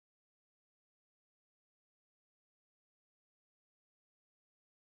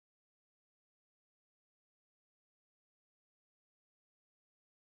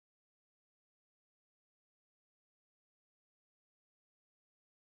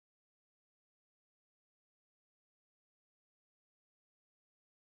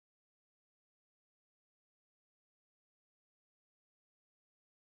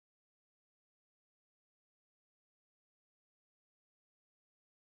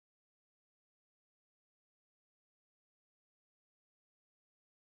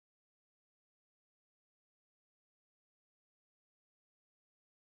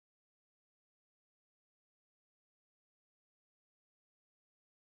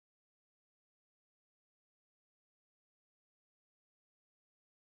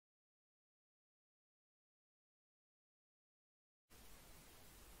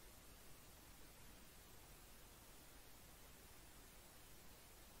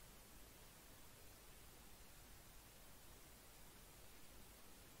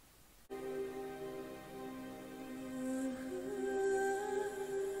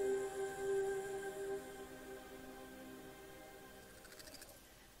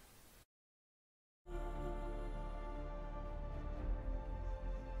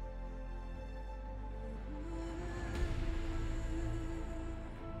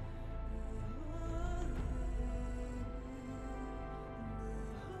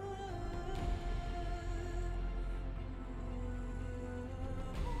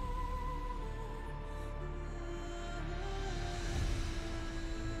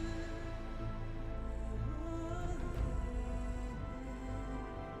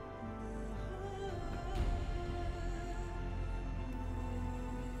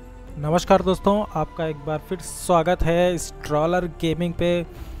नमस्कार दोस्तों, आपका एक बार फिर स्वागत है स्ट्रॉलर गेमिंग पे।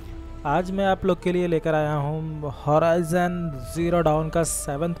 आज मैं आप लोग के लिए लेकर आया हूँ हॉराइजन ज़ीरो डाउन का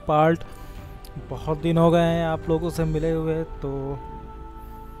 7th पार्ट। बहुत दिन हो गए हैं आप लोगों से मिले हुए, तो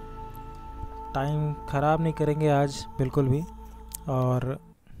टाइम ख़राब नहीं करेंगे आज बिल्कुल भी, और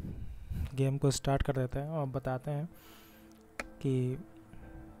गेम को स्टार्ट कर देते हैं और बताते हैं कि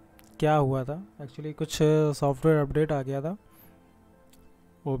क्या हुआ था। एक्चुअली कुछ सॉफ्टवेयर अपडेट आ गया था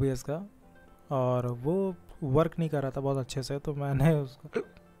OBS का, और वो वर्क नहीं कर रहा था बहुत अच्छे से, तो मैंने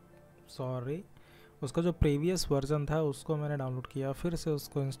उसका जो प्रीवियस वर्जन था उसको मैंने डाउनलोड किया, फिर से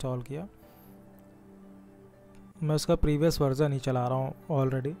उसको इंस्टॉल किया। मैं उसका प्रीवियस वर्जन ही चला रहा हूँ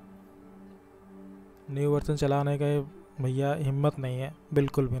ऑलरेडी। न्यू वर्जन चलाने का भैया हिम्मत नहीं है,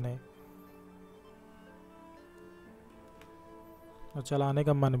 बिल्कुल भी नहीं, और चलाने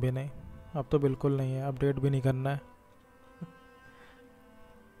का मन भी नहीं। अब तो बिल्कुल नहीं है, अपडेट भी नहीं करना है।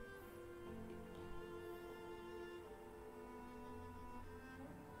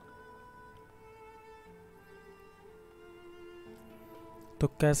 तो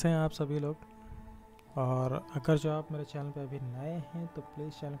कैसे हैं आप सभी लोग? और अगर जो आप मेरे चैनल पे अभी नए हैं तो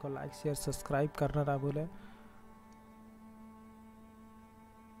प्लीज़ चैनल को लाइक शेयर सब्सक्राइब करना ना भूलें।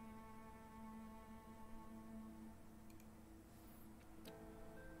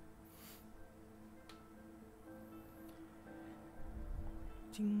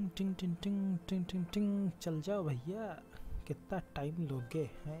 टिंग टिंग टिंग टिंग टिंग टिंग टिंग, चल जाओ भैया, कितना टाइम लोगे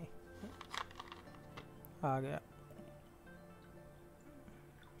हैं। आ गया।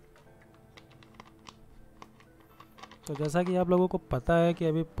 तो जैसा कि आप लोगों को पता है कि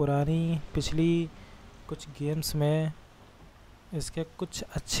अभी पिछली कुछ गेम्स में इसके कुछ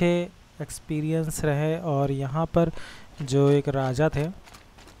अच्छे एक्सपीरियंस रहे, और यहाँ पर जो एक राजा थे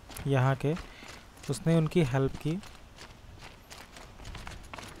यहाँ के, उसने उनकी हेल्प की।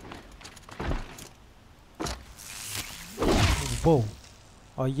 वो,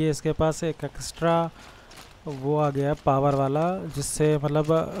 और ये इसके पास एक एक्स्ट्रा वो आ गया पावर वाला, जिससे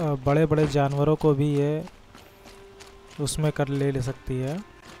मतलब बड़े बड़े जानवरों को भी ये उसमें ले सकती है।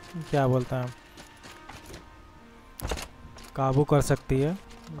 क्या बोलते हैं, काबू कर सकती है।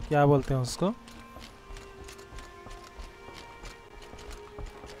 क्या बोलते हैं उसको,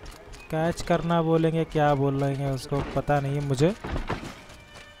 कैच करना बोलेंगे, क्या बोल रहे हैं उसको पता नहीं है मुझे।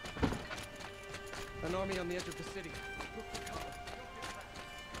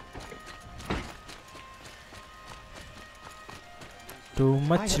 Too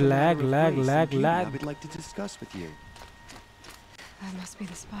much lag. I would like to discuss with you. That must be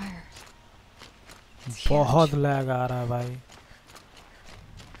the spire. It's बहुत huge. लैग आ रहा है भाई।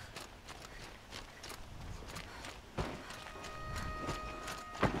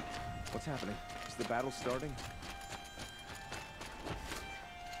 What's happening? Is the battle starting?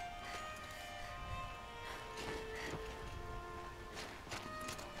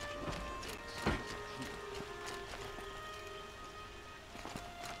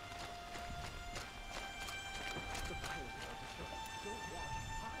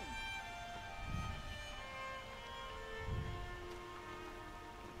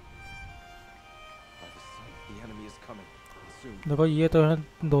 The enemy is coming. Soon. देखो ये तो है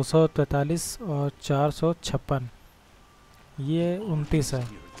 243 और 456, ये 29 है।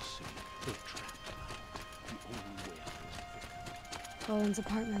 Owen's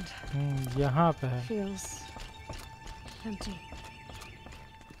apartment यहाँ पे है। feels empty.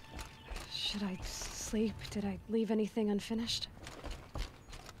 Should I sleep? Did I leave anything unfinished?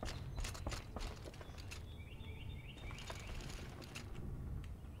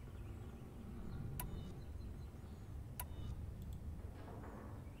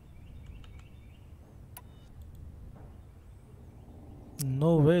 No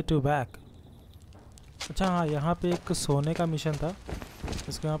way to back. अच्छा हाँ, यहाँ पे एक सोने का मिशन था,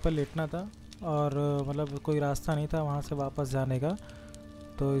 इसको यहाँ पर लेटना था, और मतलब कोई रास्ता नहीं था वहाँ से वापस जाने का,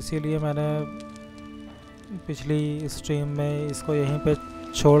 तो इसीलिए मैंने पिछली स्ट्रीम में इसको यहीं पे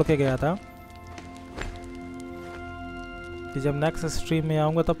छोड़ के गया था कि जब नेक्स्ट स्ट्रीम में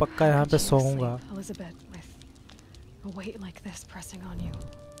आऊँगा तो पक्का यहाँ पे सोऊंगा। Elizabeth, with a weight like this pressing on you.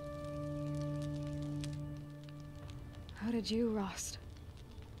 How did you rust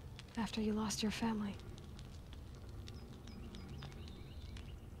after you lost your family?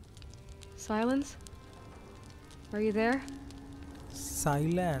 Silence? Are you there?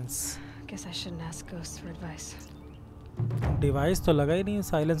 Silence. Guess I shouldn't ask ghosts for advice. Device तो लगा ही नहीं,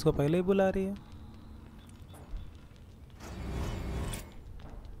 silence को पहले ही बुला रही है।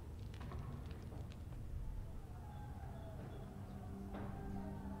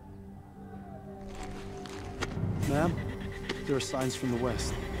 Ma'am, there are signs from the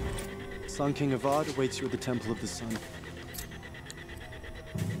west. Sun King Avad awaits you at the Temple of the Sun.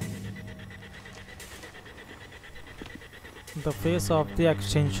 The face of the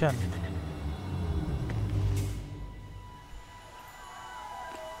extinction.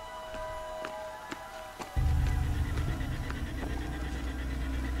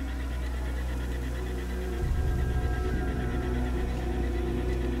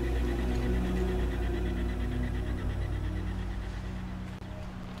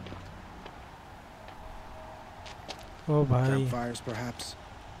 Oh bhai. Campfires, perhaps?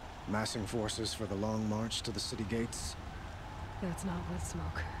 Massing forces for the long march to the city gates? That's not with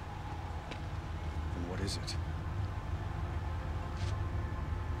smoke. Then what is it?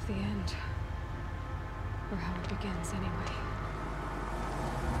 The end. Or how it begins, anyway.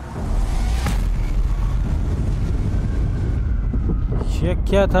 ये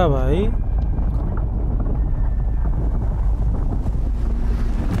क्या था भाई?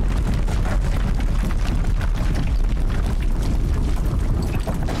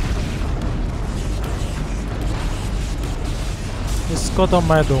 इसको तो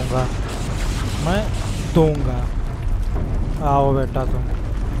मैं दूंगा, मैं दूंगा। आओ बेटा तुम।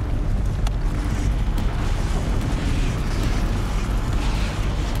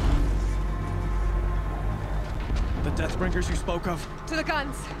 The Deathbringers you spoke of? To the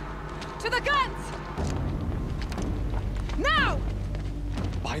guns! To the guns! Now!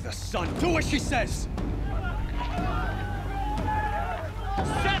 By the sun, do as she says!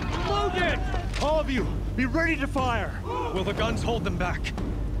 Set loaded! All of you, be ready to fire! Will the guns hold them back?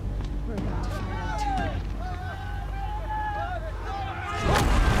 We're about to find out.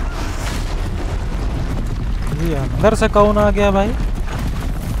 ये अंदर से कौन आ गया भाई?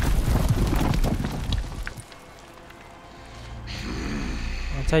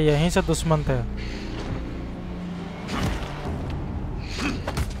 अच्छा यहीं से दुश्मन थे।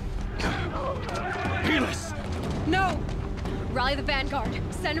 No! Rally the vanguard.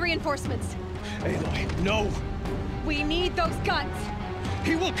 Send reinforcements. Aloy, no! We need those guns.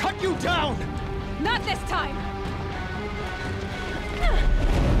 He will cut you down! Not this time.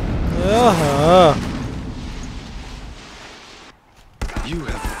 You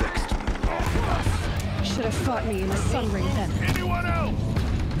have fixed me long enough. Should have fought me in the sun ring then. Anyone else?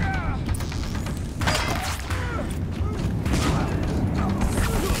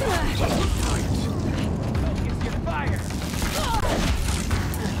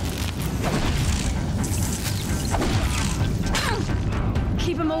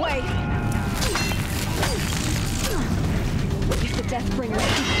 Keep him away. If the Deathbringers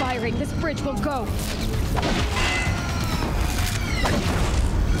keep firing, this bridge will go.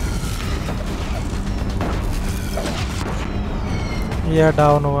 ये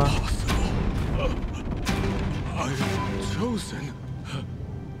down हुआ। I've chosen.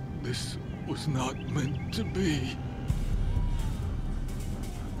 This was not meant to be.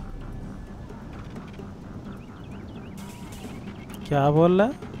 क्या बोल रहा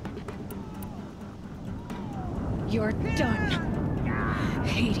है? You're done.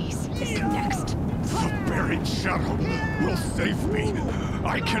 Hades is next. The buried shadow will save me.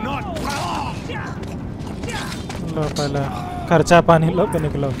 I cannot. लो पहले खर्चा पानी लो पे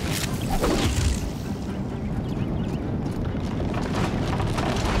निकलो।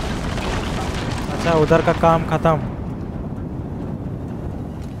 अच्छा उधर का काम खत्म।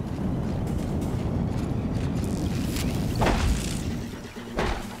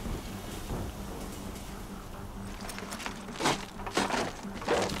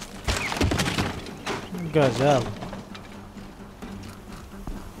 गजब।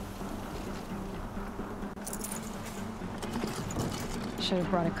 Should have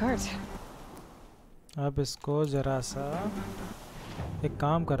brought a cart. अब इसको जरा सा एक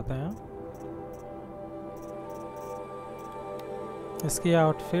काम करते हैं। इसकी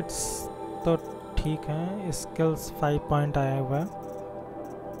आउटफिट्स तो ठीक हैं, स्किल्स 5 पॉइंट आया हुआ है।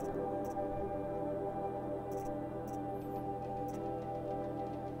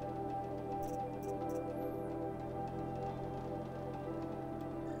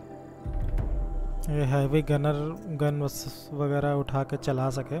 ये हैवी गन वगैरह उठा के चला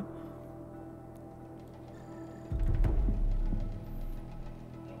सके।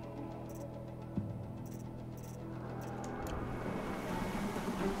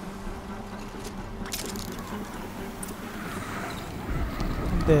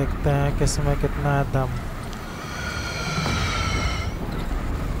 देखते हैं किसमें कितना है दम।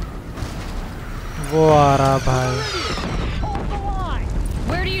 वो आ रहा भाई।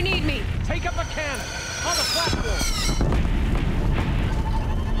 Where do you need me? Take up a cannon on the platform.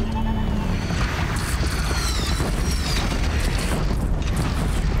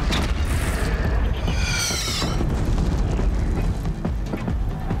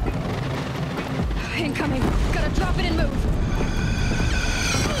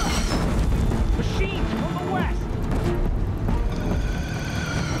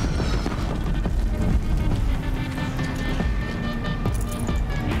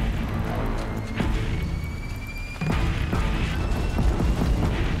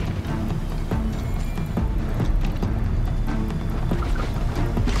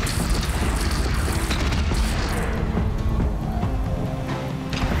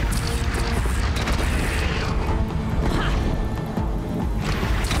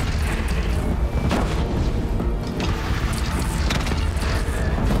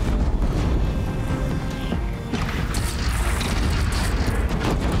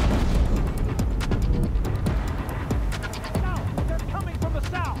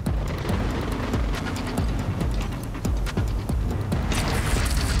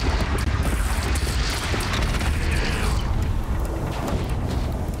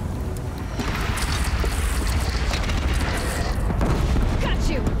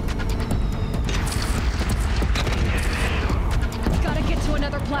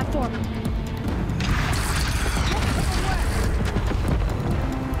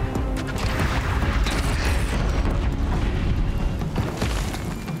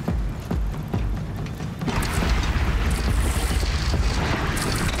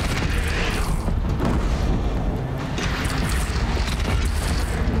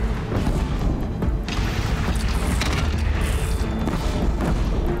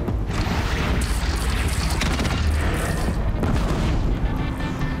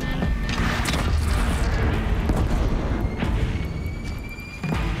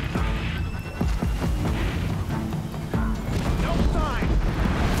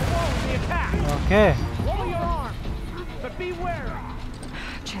 Okay Lower your arm, but beware.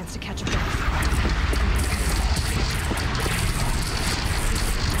 Chance to catch a breath.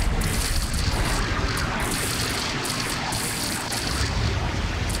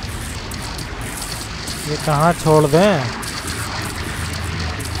 ये कहाँ छोड़ दें?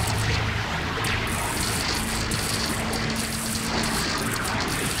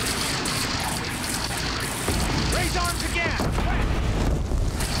 Raise arms again.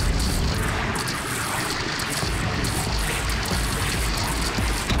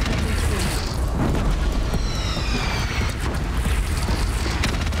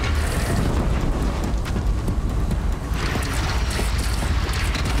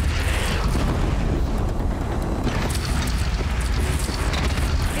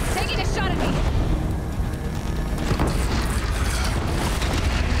 It's taking a shot at me.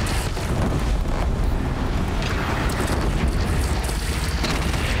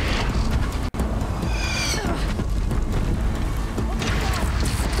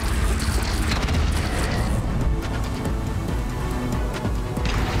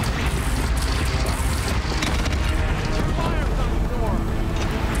 Fire's on the door.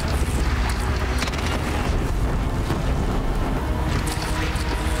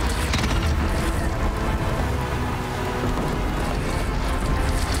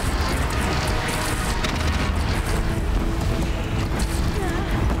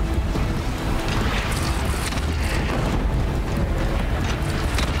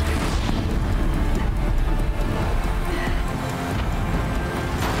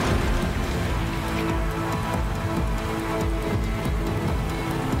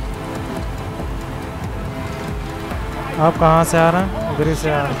 आप कहाँ से आ रहे हैं? उधर ही से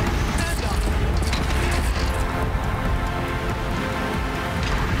आ रहे हैं।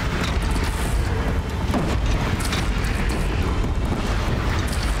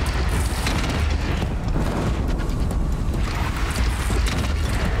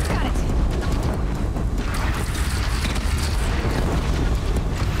 Got it.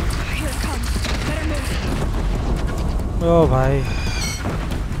 Here it comes. Better move. ओ भाई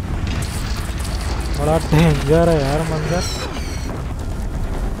बड़ा डेंजर है यार मंजर।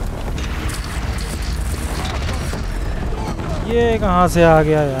 ये कहाँ से आ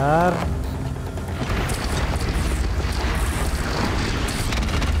गया यार?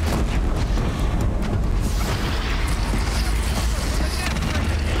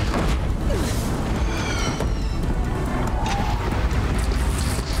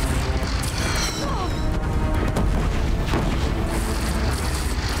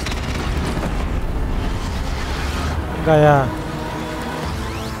 गया।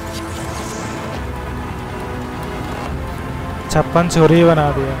 छप्पन छुरी बना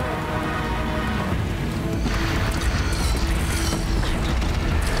दिया।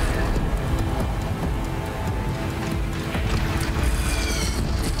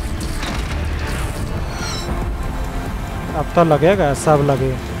 अब तो लगेगा, सब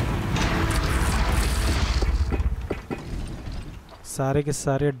लगे। सारे के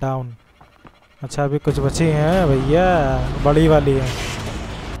सारे डाउन। अच्छा अभी कुछ बची हैं भैया, बड़ी वाली है।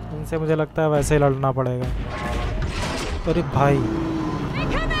 इनसे मुझे लगता है वैसे ही लड़ना पड़ेगा। अरे भाई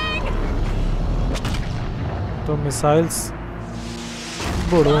तो मिसाइल्स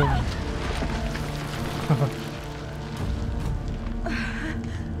बुड़ूं।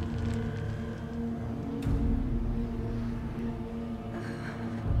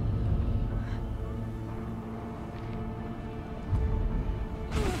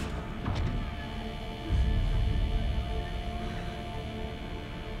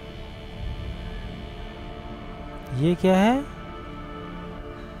 ये क्या है?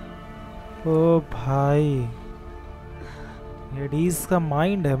 ओ भाई लेडीज का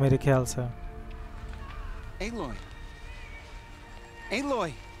माइंड है मेरे ख्याल से। Aloy.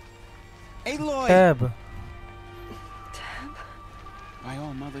 Aloy. Aloy. Tab. By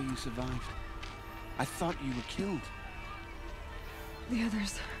all, Mother, you survived. I thought you were killed. The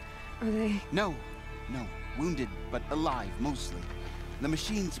others, are they? No, wounded but alive mostly. The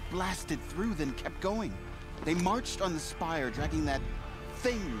machines blasted through, then kept going. They marched on the spire, dragging that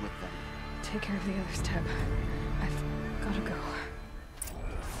thing with them. Take care of the others, Teb. I've gotta go.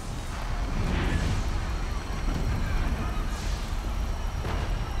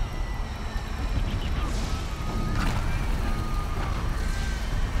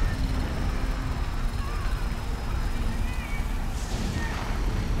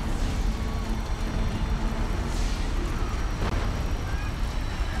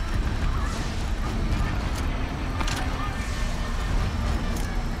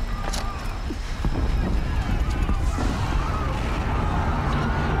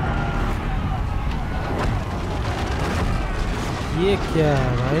 ये क्या है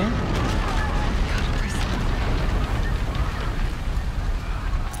भाई?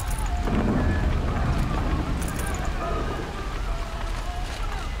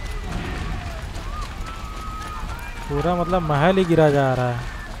 पूरा मतलब महल ही गिरा जा रहा है।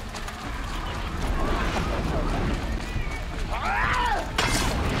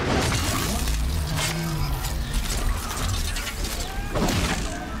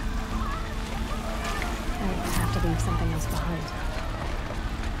 Something else behind.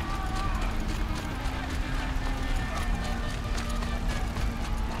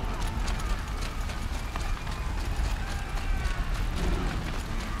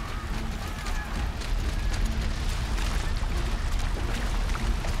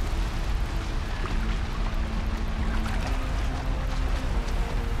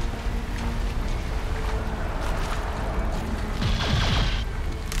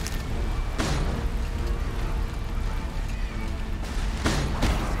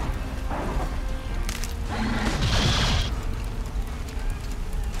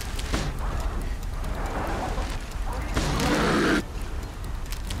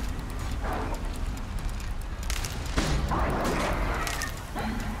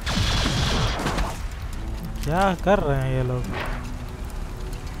 क्या कर रहे हैं ये लोग?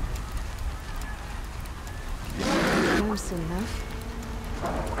 Close enough.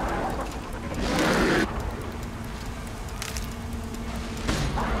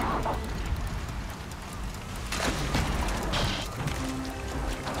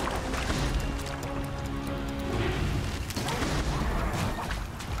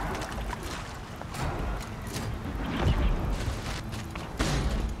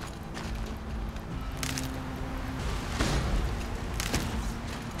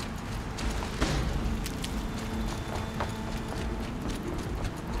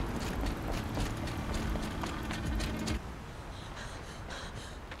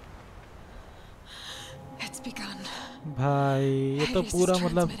 भाई ये तो पूरा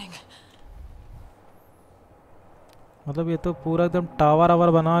मतलब ये तो पूरा एकदम टावर आवर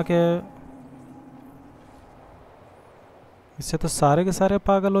बना के, इससे तो सारे के सारे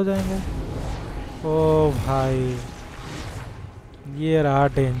पागल हो जाएंगे। ओ भाई ये रहा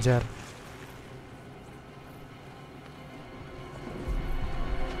डेंजर।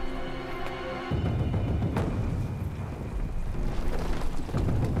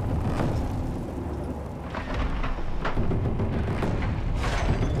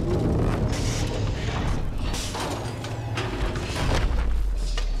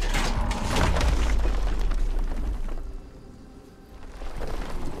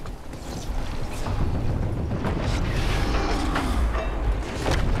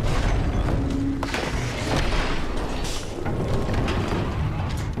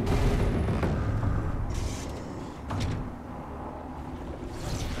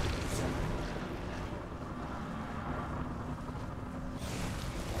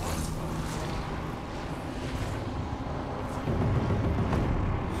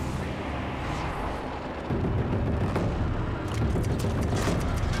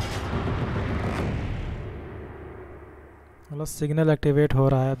 मतलब सिग्नल एक्टिवेट हो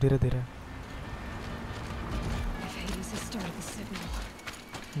रहा है अब धीरे धीरे।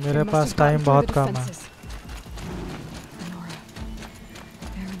 मेरे पास टाइम बहुत कम है।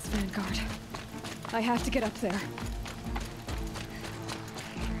 I have to get up there.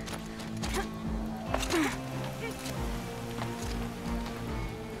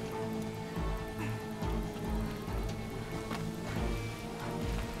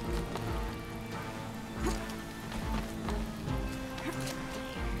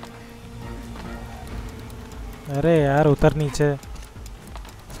 अरे यार उतर नीचे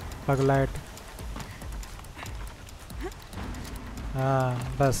पगलाइट।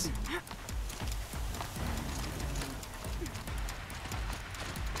 हाँ बस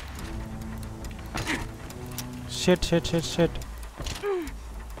शिट शिट शिट शिट,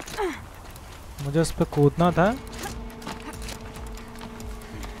 मुझे उस पर कूदना था।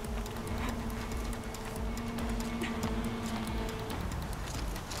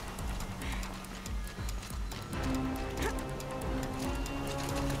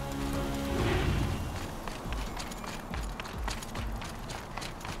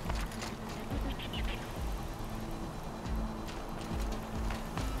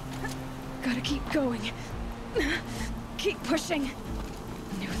 Gotta keep going. Keep pushing.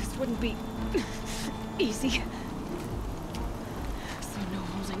 Knew this wouldn't be easy. So no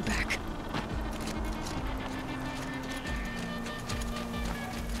holding back.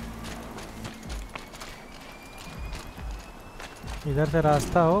 इधर से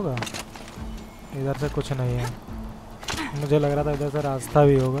रास्ता होगा? इधर से कुछ नहीं है। मुझे लग रहा था इधर से रास्ता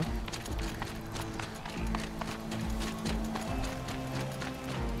भी होगा।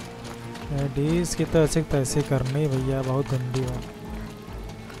 डीज की तो ऐसे तैसे करनी भैया, बहुत गंदी बात।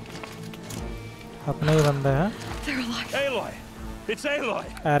 अपने ही बंदे हैं। Aloy! It's Aloy!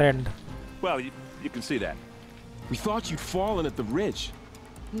 Errand. Well, you can see that. We thought you'd fallen at the ridge.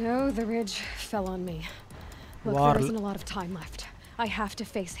 No, the ridge fell on me. Look, War- there isn't a lot of time left. I have to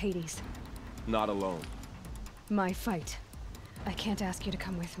face Hades. Not alone. My fight. I can't ask you to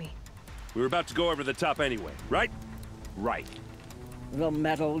come with me. We were about to go over the top anyway, right? Right. The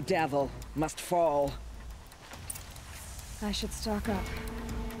metal devil must fall. I should stock up.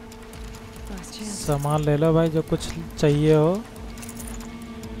 Last chance. सामान ले लो भाई, जो कुछ चाहिए हो।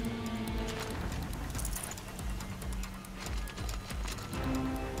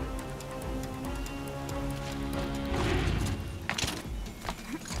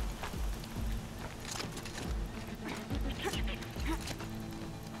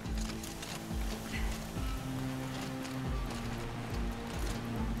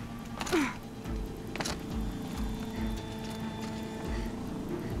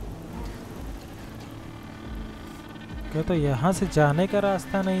 क्या तो यहाँ से जाने का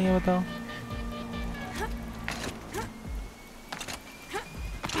रास्ता नहीं है, बताओ।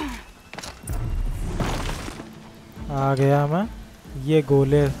 आ गया मैं। ये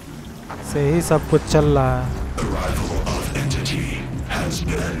गोले से ही सब कुछ चल रहा है। Arrival of entity has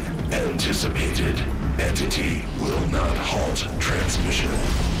been anticipated. Entity will not halt transmission.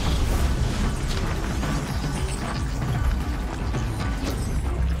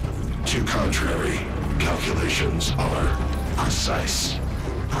 To contrary, calculations are precise.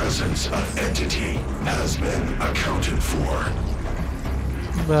 Presence of entity has been accounted for.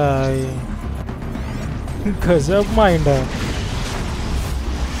 भाई गजब माइंड है।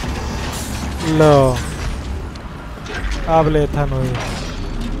 लो अब लेथन हुई।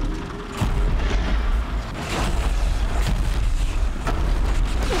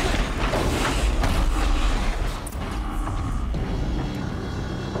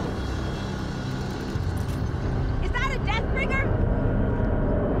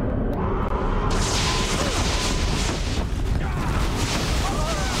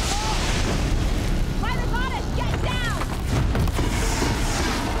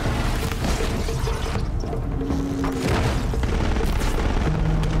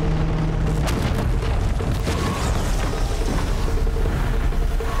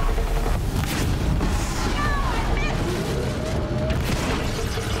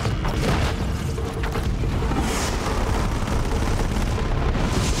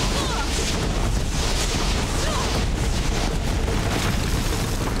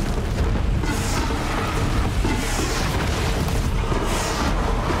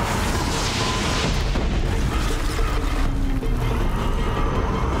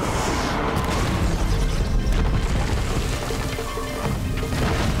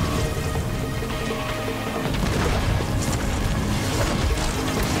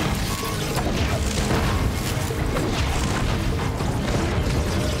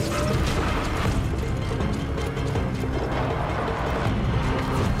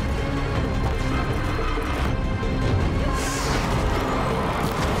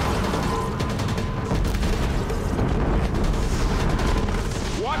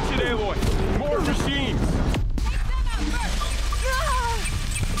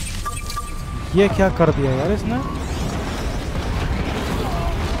 ये क्या कर दिया यार इसने।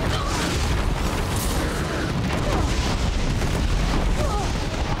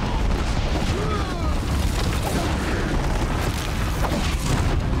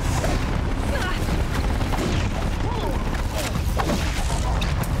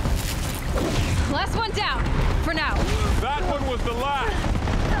 Last one down, for now. That one was the last.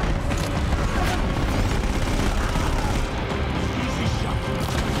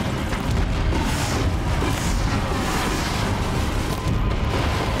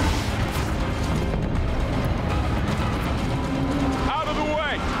 Out of the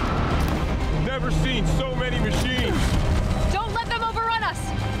way. Never seen so many machines. Don't let them overrun us!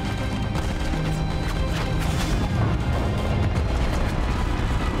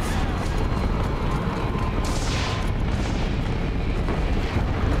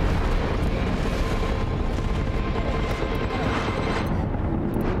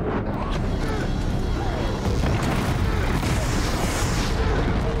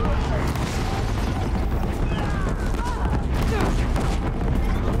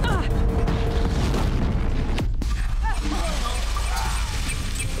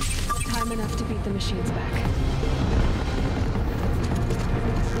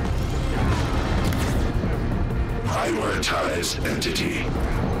 magnetized entity.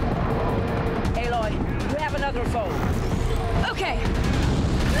 Aloy, grab another phone. Okay.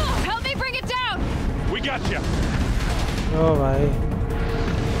 Help me bring it down. We got you. ओ भाई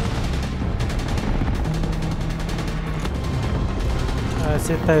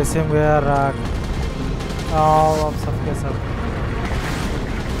ऐसे तैसे में यार राग आओ अब सबके सब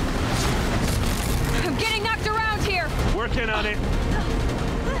I'm getting knocked around here. Working on it.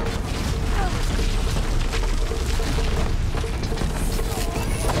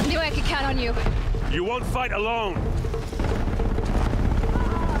 Knew I could count on you. You won't fight alone.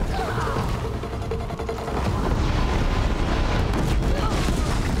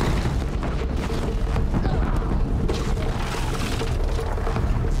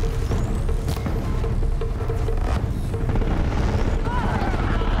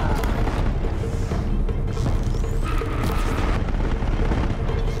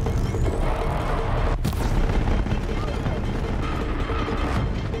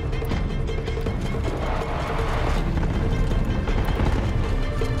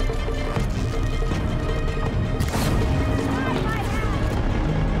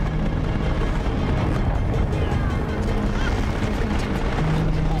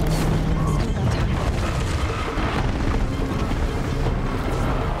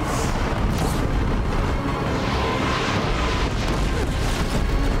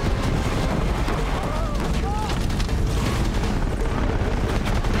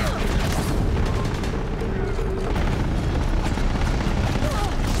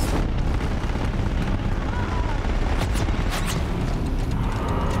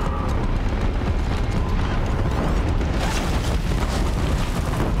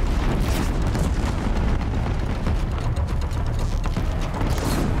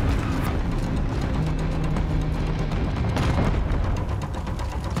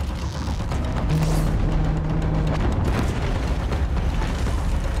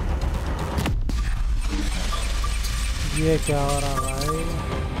 ये क्या हो रहा भाई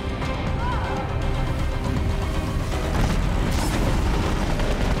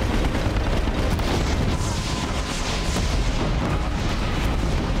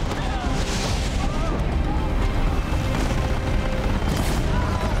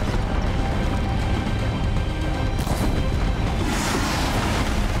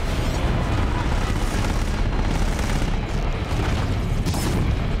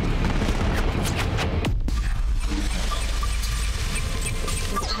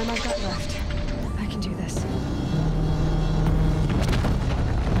Time I've got left. I can do this.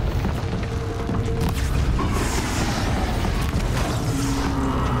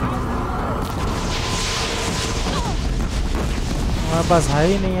 हमारे पास है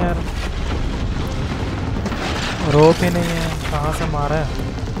ही नहीं यार रोप ही नहीं है कहाँ से मारा है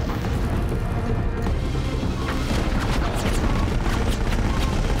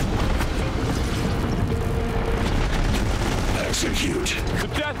Execute. The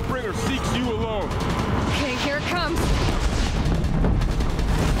Deathbringer seeks you alone. Okay, here it comes.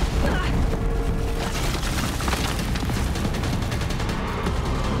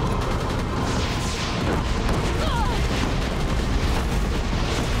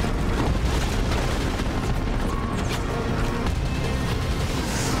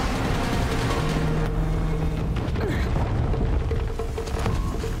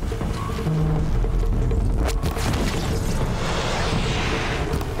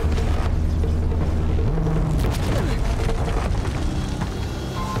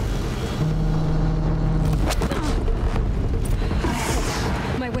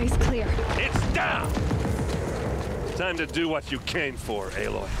 My way's clear. It's down. Time to do what you came for,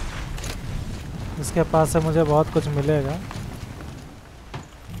 Aloy. इसके पास से मुझे बहुत कुछ मिलेगा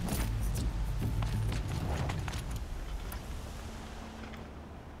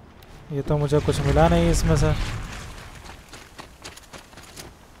ये तो मुझे कुछ मिला नहीं इसमें से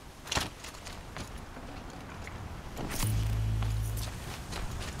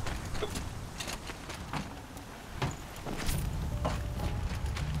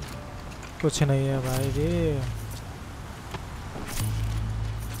कुछ नहीं है भाई जी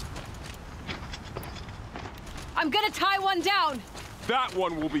I'm gonna tie one down. That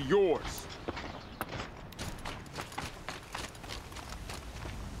one will be yours.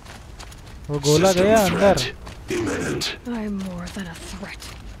 वो गोला System गया अंदर threat imminent. I'm more than a threat.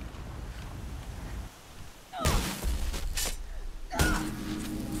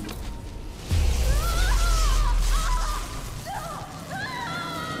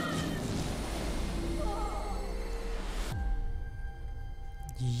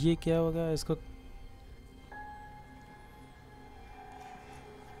 ये क्या होगा इसको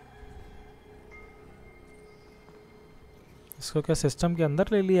इसको क्या सिस्टम के अंदर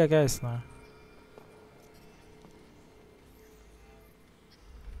ले लिया क्या इसने?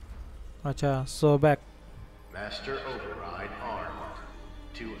 अच्छा, so back. Master override armed.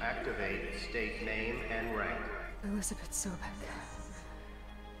 To activate, state name and rank. Elizabeth Sobek.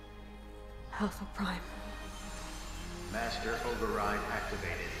 Alpha Prime. Master override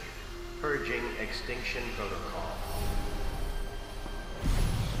activated. Purging extinction protocol.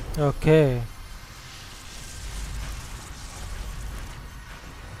 Okay.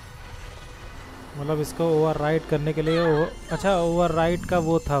 मतलब इसको ओवरराइड करने के लिए अच्छा, ओवरराइड का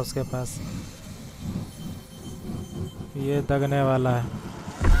वो था उसके पास. ये दगने वाला है.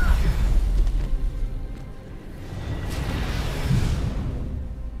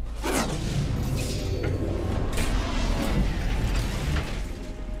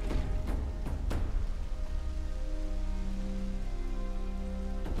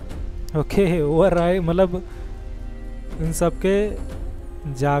 ओके, ओवरराइड मतलब इन सब के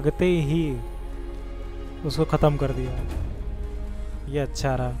जागते ही उसको ख़त्म कर दिया. ये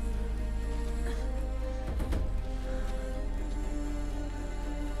अच्छा रहा.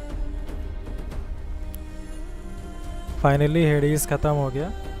 फाइनली हेडीज ख़त्म हो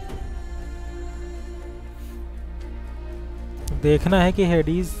गया. देखना है कि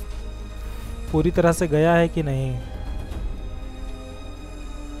हेडीज पूरी तरह से गया है कि नहीं.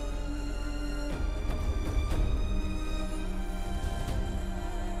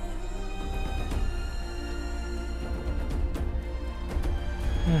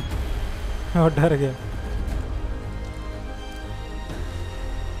 और डर गया.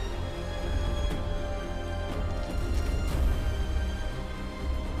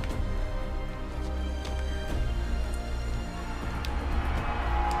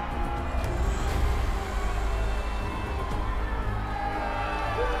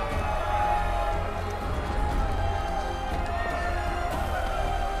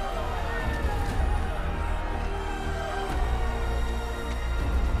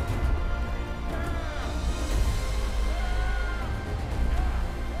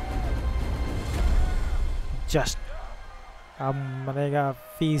 जस्ट अब मनेगा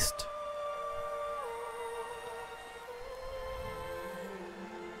feast.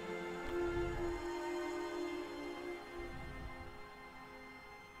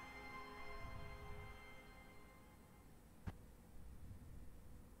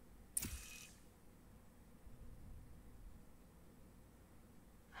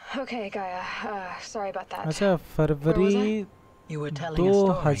 Okay, Gaia. Sorry about that. अच्छा, फरवरी You were telling a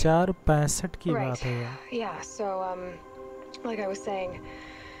story. 2065 की Right. बात है ये. Yeah, so, like I was saying,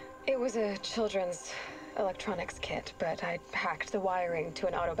 it was a children's electronics kit, but I hacked the wiring to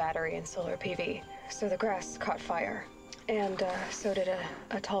an auto battery and solar PV. So the grass caught fire. And so did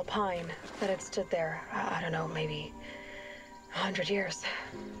a tall pine that had stood there, I don't know, maybe 100 years.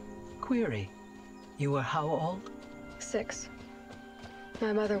 Query. You were how old? 6.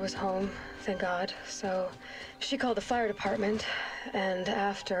 My mother was home, thank God, so she called the fire department, and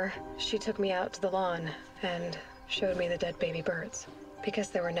after, she took me out to the lawn and showed me the dead baby birds, because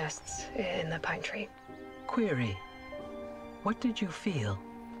there were nests in the pine tree. Query. What did you feel?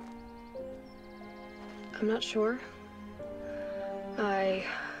 I'm not sure. I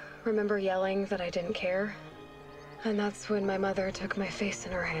remember yelling that I didn't care, and that's when my mother took my face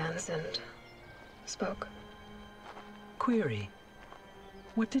in her hands and spoke. Query.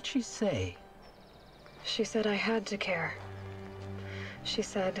 What did she say? She said I had to care. She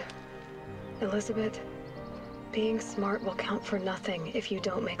said, Elizabeth, being smart will count for nothing if you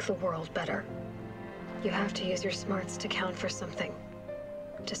don't make the world better. You have to use your smarts to count for something.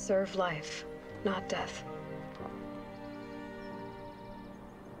 To serve life, not death.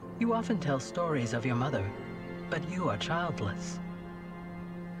 You often tell stories of your mother, but you are childless.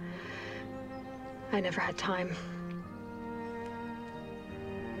 I never had time.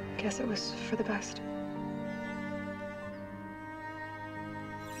 Guess it was for the best.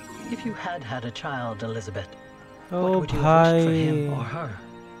 If you had had a child, Elizabeth, Oh, what would you have wished for him bhai. or her?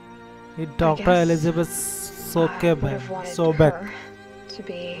 ये doctor Elizabeth सोकेब I would है. have wanted सोबेक. her to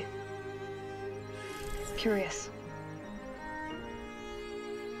be curious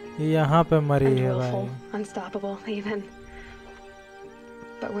ये यहाँ पे मरी and है willful, भाई. unstoppable even,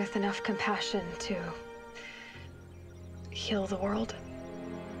 but with enough compassion to heal the world.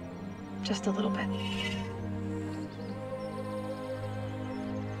 Just a little bit.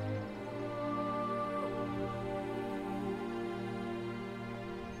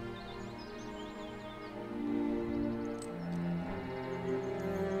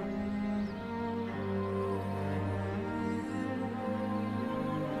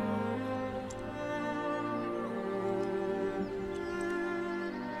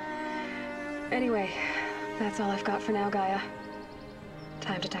 Anyway, that's all I've got for now, Gaia.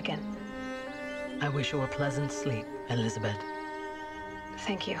 Time to tuck in. I wish you a pleasant sleep, Elizabeth.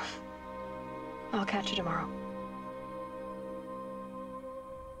 Thank you. I'll catch you tomorrow.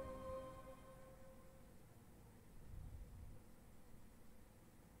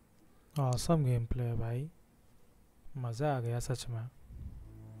 Awesome game play है भाई, मज़ा आ गया सच में।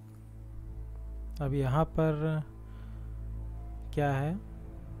 अब यहाँ पर क्या है?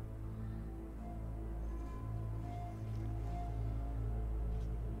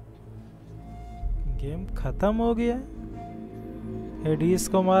 गेम ख़त्म हो गया, हेडीज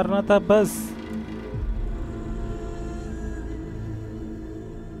को मारना था बस।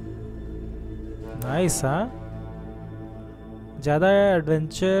 नाइस, हाँ, ज़्यादा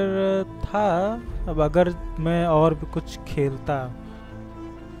एडवेंचर था। अब अगर मैं और भी कुछ खेलता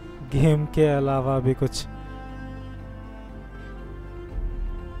गेम के अलावा भी कुछ।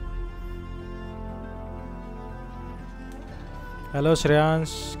 हेलो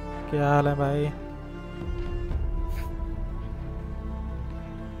श्रेयांश, क्या हाल है भाई?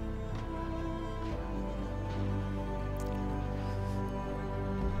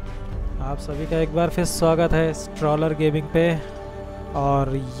 आप सभी का एक बार फिर स्वागत है स्ट्रॉलर गेमिंग पे।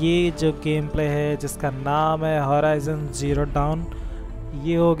 और ये जो गेम प्ले है जिसका नाम है हॉराइजन ज़ीरो डाउन,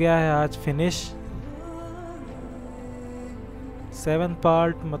 ये हो गया है आज फिनिश। 7th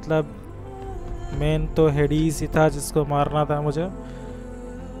पार्ट, मतलब मेन तो हेडीज ही था जिसको मारना था मुझे।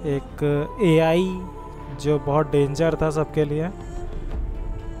 एक एआई जो बहुत डेंजर था सबके लिए।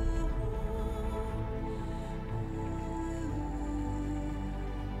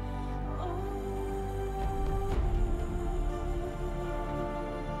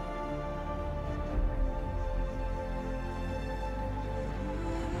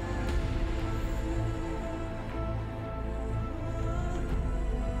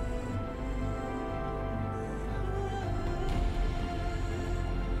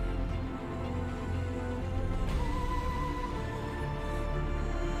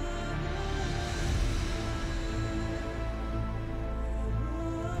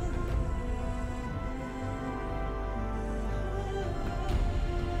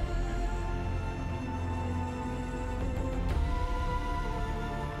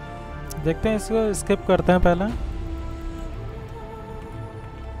 देखते हैं, इसको स्किप करते हैं पहले।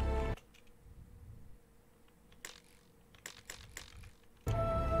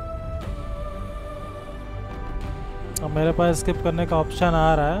 अब मेरे पास स्किप करने का ऑप्शन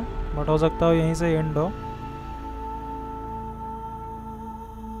आ रहा है, बट हो सकता हो यहीं से एंड हो।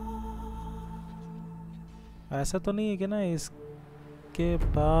 ऐसा तो नहीं है कि ना इसके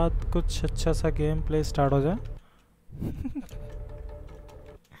बाद कुछ अच्छा सा गेम प्ले स्टार्ट हो जाए।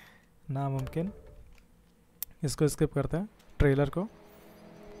 नामुमकिन। इसको स्किप करते हैं ट्रेलर को,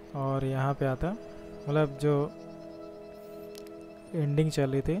 और यहाँ पे आता है, मतलब जो एंडिंग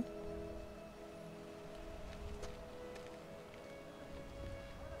चल रही थी।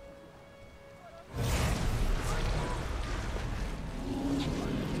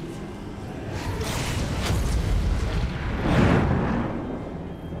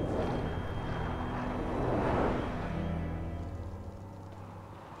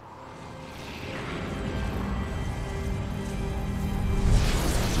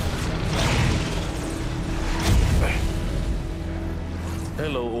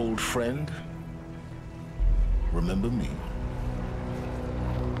 Hello, old friend. Remember me?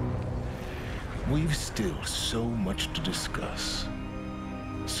 We've still so much to discuss.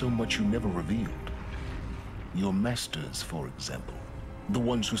 So much you never revealed. Your masters, for example. The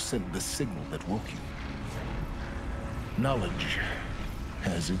ones who sent the signal that woke you. Knowledge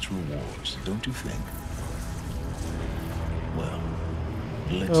has its rewards, don't you think? Well,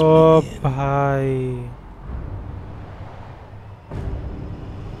 let's begin. भाई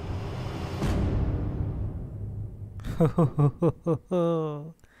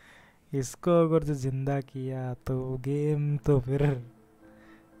इसको अगर जो जिंदा किया तो game तो फिर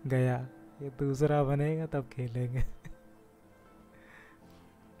गया। ये दूसरा बनेगा तब खेलेंगे।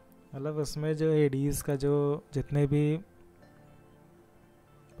 मतलब उसमें जो एडीज का जो जितने भी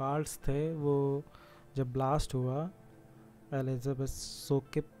पार्ट्स थे, वो जब ब्लास्ट हुआ एलिजाबेथ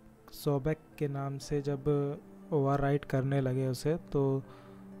सोबेक के नाम से, जब ओवरराइट करने लगे उसे, तो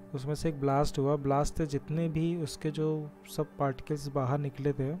उसमें से एक ब्लास्ट हुआ। ब्लास्ट से जितने भी उसके जो सब पार्टिकल्स बाहर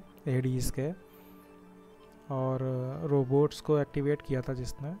निकले थे एडीज के, और रोबोट्स को एक्टिवेट किया था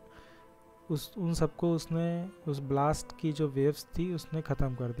जिसने, उन सबको उसने, उस ब्लास्ट की जो वेव्स थी उसने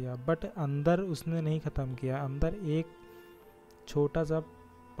ख़त्म कर दिया। बट अंदर उसने नहीं ख़त्म किया, अंदर एक छोटा सा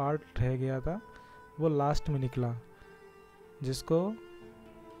पार्ट रह गया था, वो लास्ट में निकला, जिसको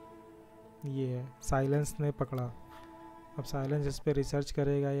ये साइलेंस ने पकड़ा। अब साइलेंस इस पे रिसर्च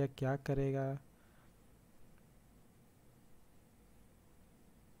करेगा या क्या करेगा?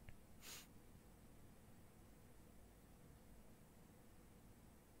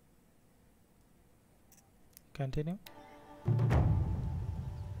 कंटिन्यू।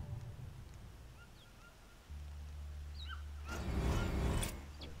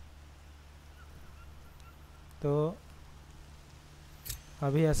 तो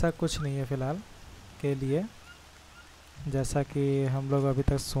अभी ऐसा कुछ नहीं है फ़िलहाल के लिए, जैसा कि हम लोग अभी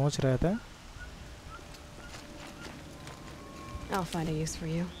तक सोच रहे थे। I'll find a use for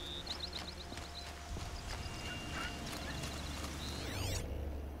you.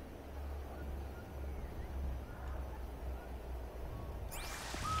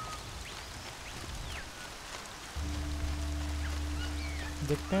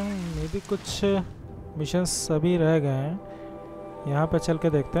 देखते हैं, मे भी कुछ मिशंस अभी रह गए हैं। यहाँ पर चल के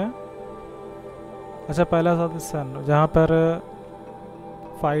देखते हैं। अच्छा, पहला सन जहाँ पर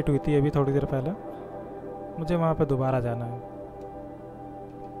फाइट हुई थी अभी थोड़ी देर पहले, मुझे वहाँ पर दोबारा जाना है।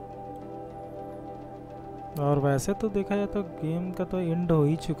 और वैसे तो देखा जाए तो गेम का तो एंड हो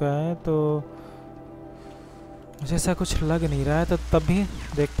ही चुका है, तो मुझे ऐसा कुछ लग नहीं रहा है। तो तब भी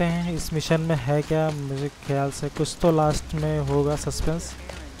देखते हैं इस मिशन में है क्या। मुझे ख्याल से कुछ तो लास्ट में होगा suspense.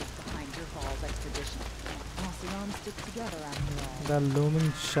 The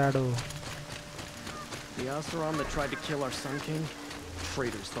looming shadow. The Oseram that tried to kill our Sun King?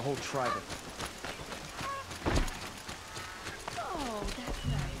 Traitors, the whole tribe of them. Oh, that's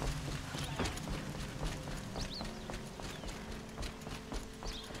nice.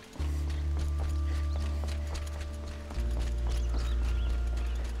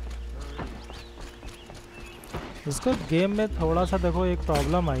 इसको गेम में थोड़ा सा देखो एक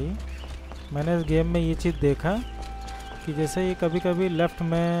प्रॉब्लम आई। मैंने इस गेम में ये चीज़ देखा कि जैसे ये कभी कभी लेफ़्ट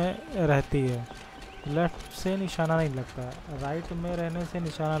में रहती है, लेफ़्ट से निशाना नहीं लगता, राइट में रहने से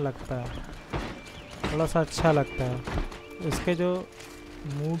निशाना लगता है। थोड़ा सा अच्छा लगता है। इसके जो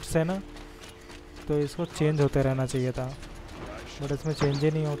मूड्स है ना, तो इसको चेंज होते रहना चाहिए था, बट इसमें चेंज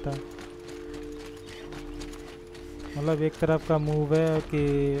ही नहीं होता। मतलब एक तरफ का मूव है कि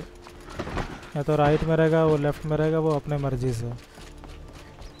या तो राइट में रहेगा, वो लेफ़्ट में रहेगा, वो अपने मर्जी से।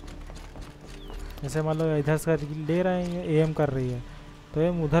 जैसे मान लो इधर से ले रहे हैं, ये एम कर रही है, तो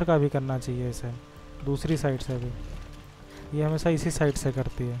एम उधर का भी करना चाहिए इसे, दूसरी साइड से भी। ये हमेशा इसी साइड से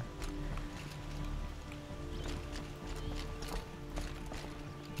करती है।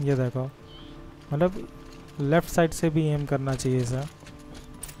 ये देखो, मतलब लेफ़्ट साइड से भी एम करना चाहिए इसे।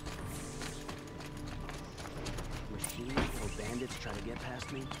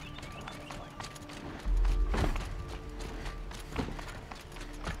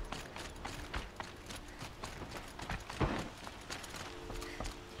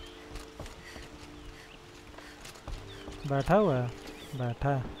 बैठा हुआ है, बैठा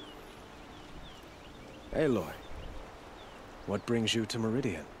है। Aloy, what brings you to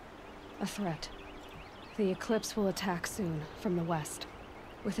Meridian? A threat. The Eclipse will attack soon from the west,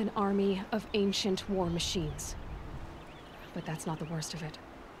 with an army of ancient war machines. But that's not the worst of it.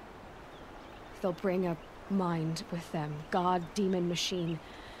 They'll bring a mind with them, god, demon, machine,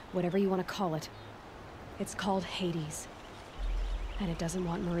 whatever you want to call it. It's called Hades. And it doesn't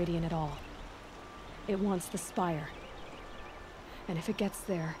want Meridian at all. It wants the Spire. And if it gets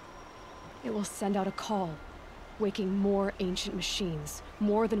there, it will send out a call, waking more ancient machines,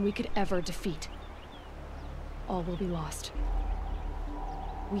 more than we could ever defeat. All will be lost.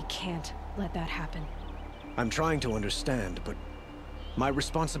 We can't let that happen. I'm trying to understand, but my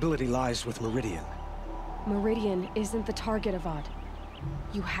responsibility lies with Meridian. Meridian isn't the target, Avad.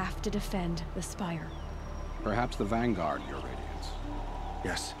 You have to defend the Spire. Perhaps the Vanguard, Your Radiance.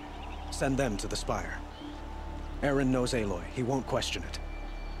 Yes. Send them to the Spire. Aaron knows Aloy. He won't question it.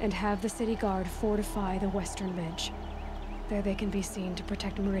 And have the city guard fortify the western ridge. There they can be seen to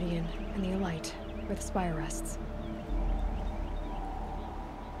protect Meridian and the Elite, where the Spire rests.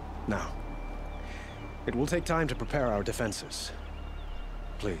 Now, it will take time to prepare our defenses.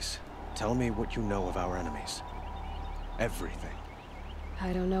 Please, tell me what you know of our enemies. Everything.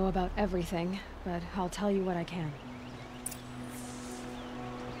 I don't know about everything, but I'll tell you what I can.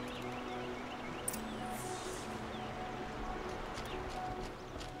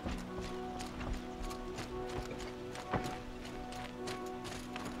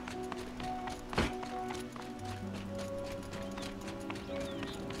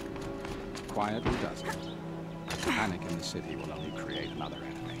 Quietly does it. Panic in the city will only create another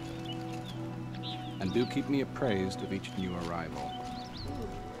enemy. And do keep me appraised of each new arrival.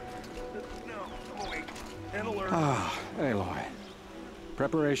 No, I'm awake. And alert. Ah, Aloy.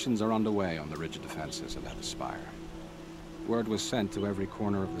 Preparations are underway on the ridge defenses at the spire. Word was sent to every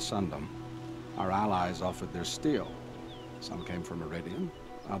corner of the Sundom. Our allies offered their steel. Some came for Meridian,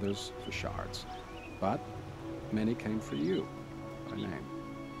 others for shards. But many came for you, by name.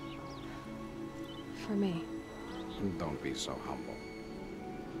 For me. Don't be so humble.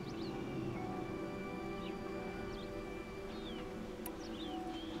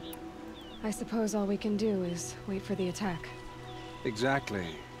 I suppose all we can do is wait for the attack. Exactly.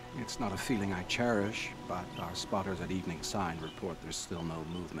 It's not a feeling I cherish, but our spotters at Evening Sign report there's still no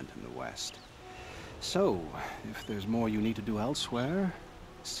movement in the west. So, if there's more you need to do elsewhere,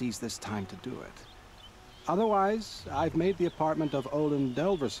 seize this time to do it. Otherwise, I've made the apartment of Olin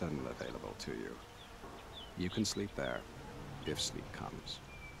Delverson available to you. You can sleep there, if sleep comes.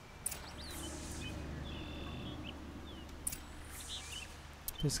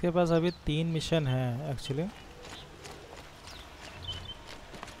 इसके पास अभी 3 mission हैं actually.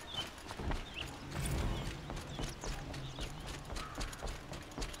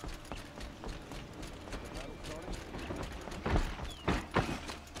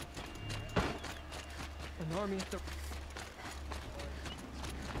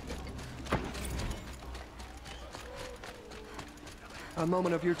 A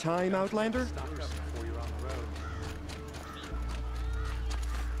moment of your time, Outlander?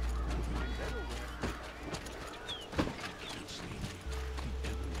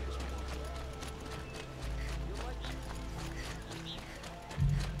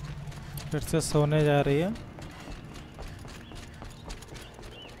 फिर से सोने जा रही है.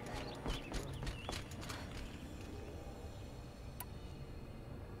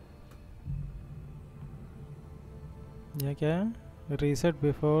 ये क्या है? Reset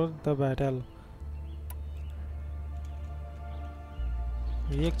before the battle.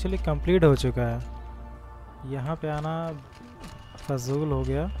 ये एक्चुअली कंप्लीट हो चुका है. यहाँ पे आना फजूल हो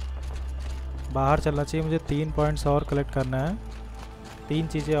गया. बाहर चलना चाहिए. मुझे 3 पॉइंट्स और कलेक्ट करना है. 3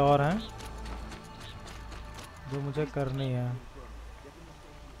 चीज़ें और हैं जो मुझे करनी है.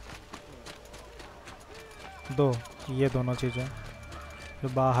 2 ये दोनों चीज़ें जो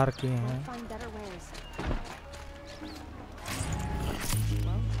बाहर की हैं.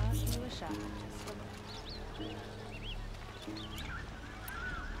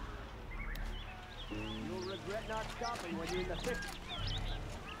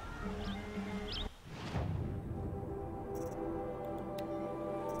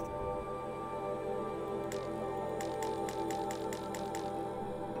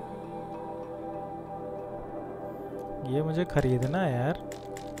 ये मुझे खरीदना है यार.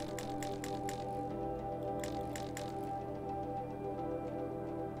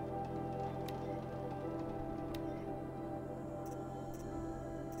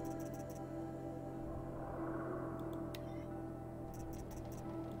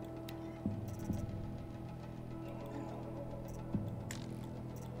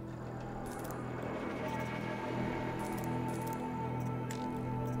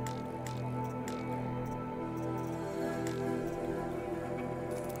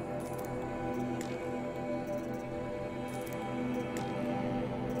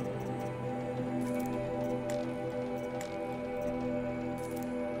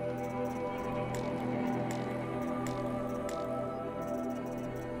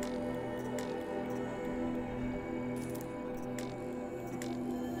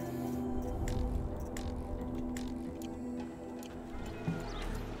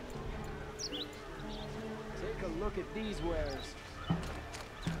 Look at these wares.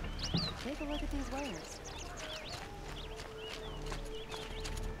 Take a look at these wares.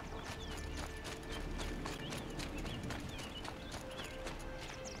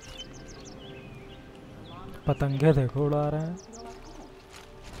 पतंगे देखो उड़ा रहे हैं.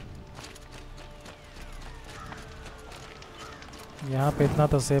 यहाँ पे इतना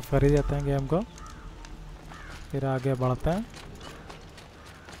तो सेव कर ही देते हैं गेम को. फिर आगे बढ़ते हैं.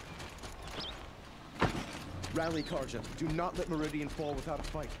 Rally, Karja. Do not let Meridian fall without a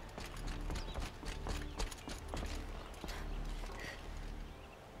fight.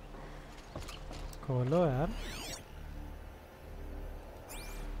 खोलो यार.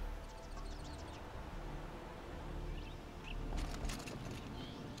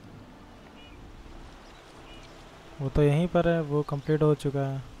 वो तो यहीं पर है. वो कंप्लीट हो चुका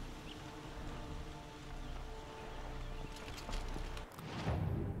है.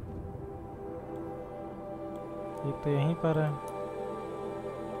 एक तो यहीं पर है.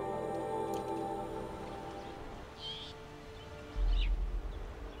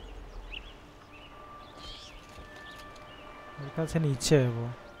 मेरे ख्याल से नीचे है वो.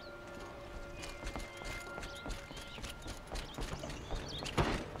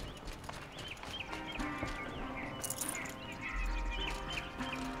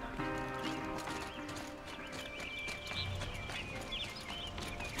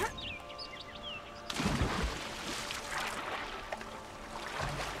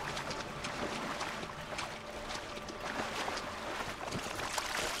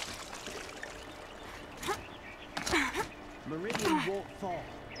 won't fall.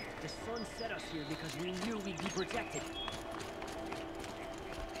 The sun set us here because we knew we'd be protected.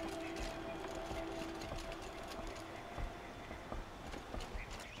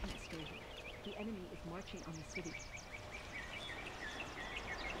 The enemy is marching on the city.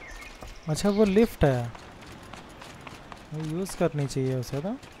 अच्छा वो लिफ्ट है, वो यूज़ करनी चाहिए उसे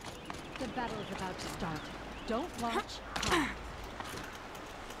तो। The battle is about to start. Don't watch.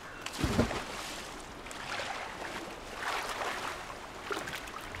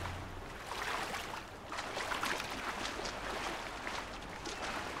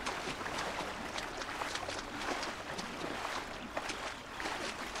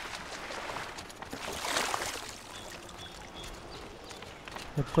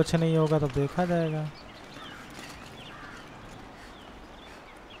 जब कुछ नहीं होगा तब देखा जाएगा।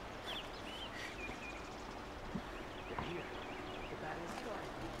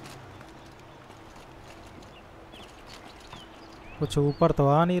 कुछ ऊपर तो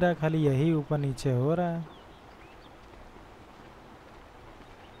आ नहीं रहा, खाली यही ऊपर नीचे हो रहा है।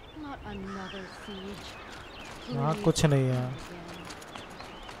 हाँ कुछ नहीं है।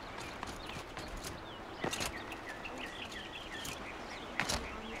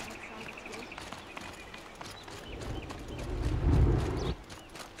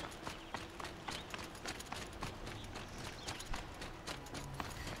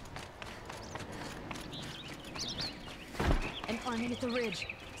 At the ridge.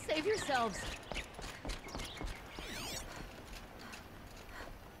 Save yourselves.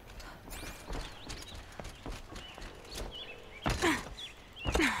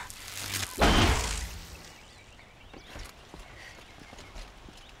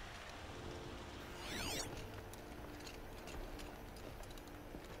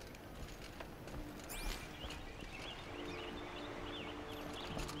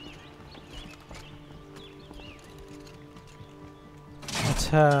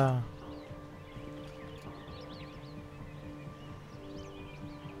 अच्छा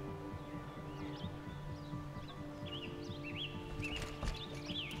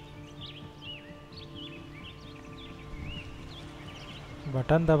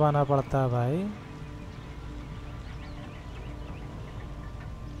बटन दबाना पड़ता है भाई।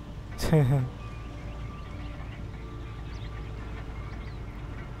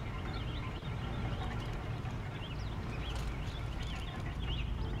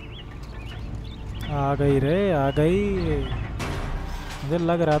 आ गई रे, आ गई। मुझे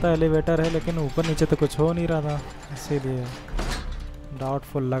लग रहा था एलिवेटर है, लेकिन ऊपर नीचे तो कुछ हो नहीं रहा था, इसीलिए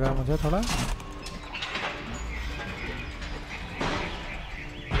डाउटफुल लगा मुझे थोड़ा।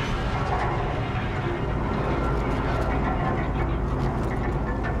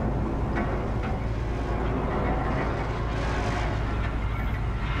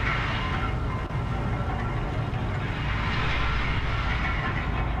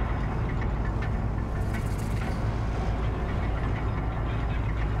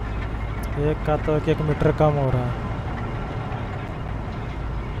 एक का तो 1 मीटर कम हो रहा है।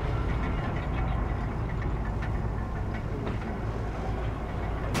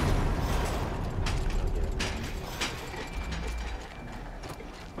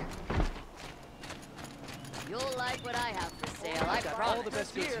 You'll like what I have for sale. I got promise. all the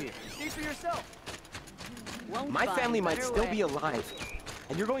best goods here. See for yourself. My family might still be alive,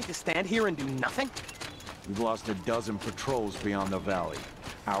 and you're going to stand here and do nothing? We've lost a dozen patrols beyond the valley.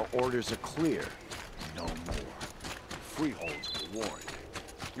 Our orders are clear. No more. Freeholds were warned.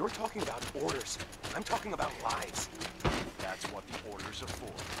 You're talking about orders. I'm talking about lives. That's what the orders are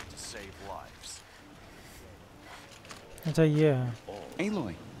for, to save lives. अच्छा ये है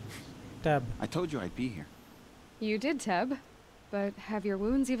Aloy. Tab. I told you I'd be here. You did, Teb. But have your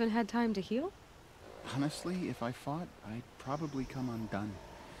wounds even had time to heal? Honestly, if I fought, I'd probably come undone.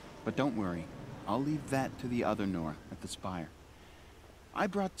 But don't worry. I'll leave that to the other Nora at the Spire. I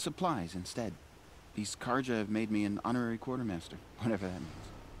brought supplies instead. These Karja have made me an honorary quartermaster, whatever that means.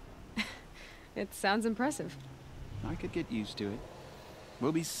 It sounds impressive. I could get used to it.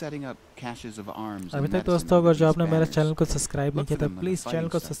 We'll be setting up caches of arms. अभी तक दोस्तों अगर जो आपने मेरे channel को subscribe नहीं किया तो प्लीज़ चैनल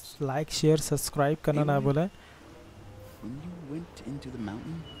को लाइक शेयर सब्सक्राइब करना ना भूलें। When you went into the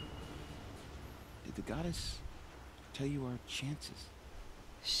mountain, did the goddess tell you our chances?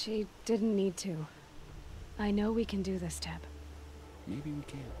 She didn't need to. I know we can do this, Teb. Maybe we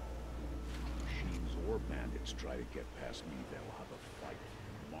can. Machines or bandits try to get past me, they'll have a fight.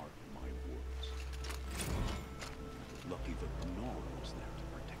 Mark my words. Lucky the Nora was there to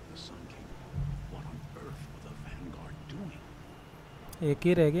protect the Sun King. What on earth were the Vanguard doing? एक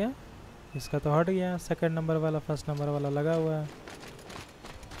ही रह गया, इसका तो हट गया। Second number वाला first number वाला लगा हुआ है।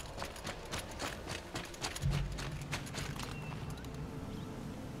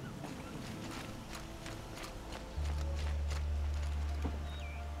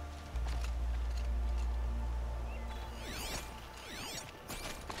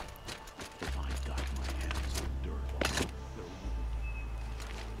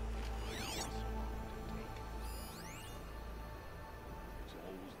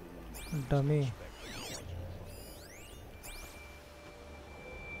 Dummy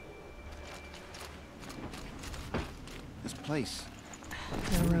This place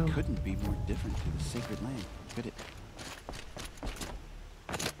really couldn't be more different to the sacred land, could it?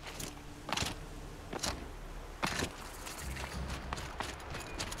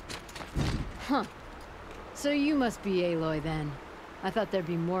 Huh. So you must be Aloy then. I thought there'd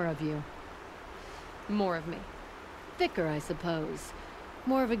be more of you. More of me. Thicker, I suppose.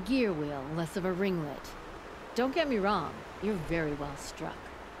 More of a gear wheel, less of a ringlet. Don't get me wrong, you're very well struck.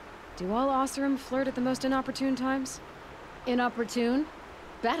 Do all Oseram flirt at the most inopportune times? Inopportune?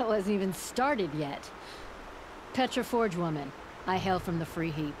 Battle hasn't even started yet. Petra Forge woman. I hail from the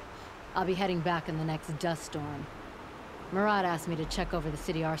Free Heap. I'll be heading back in the next dust storm. Murad asked me to check over the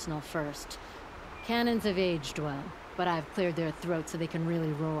city arsenal first. Cannons have aged well, but I've cleared their throats so they can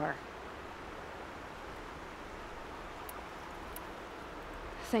really roar.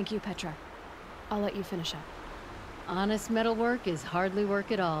 Thank you, Petra. I'll let you finish up. Honest metalwork is hardly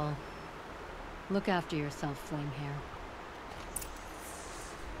work at all. Look after yourself, Flamehair.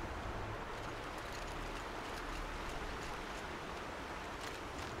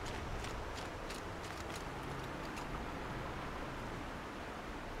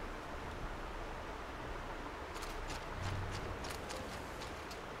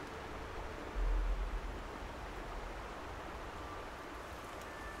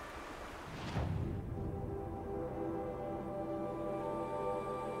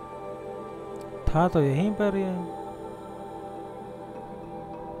 था तो यहीं पर ही है।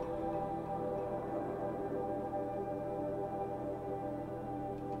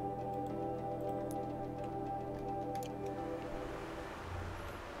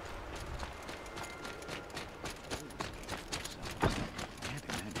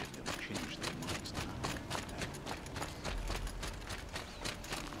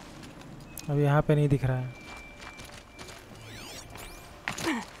 अब यहाँ पे नहीं दिख रहा है।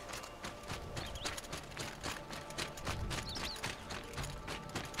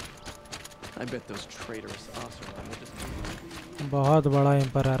 I bet those traitorous Oseram will just... बहुत बड़ा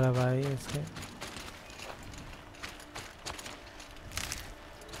एम्परर है भाई इसके।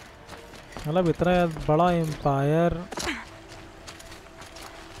 मतलब इतना बड़ा एम्पायर,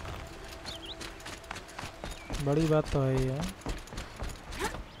 बड़ी बात तो है ही है।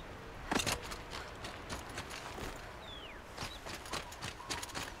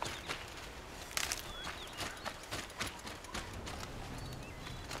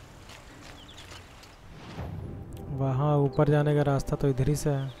 वहाँ ऊपर जाने का रास्ता तो इधर ही से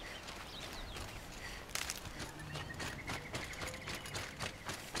है।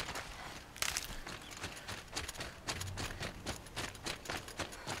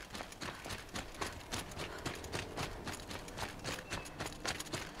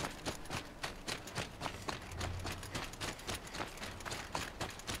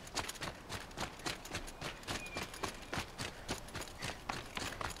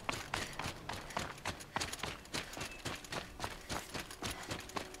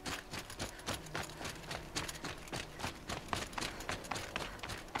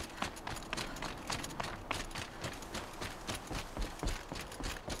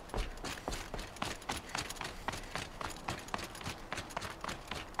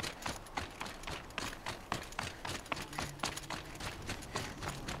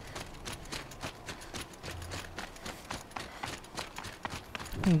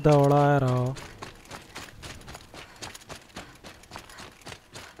 दौड़ा रहो।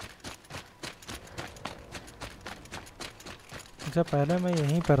 अच्छा पहले मैं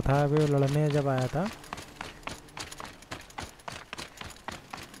यहीं पर था, अभी लड़ने जब आया था।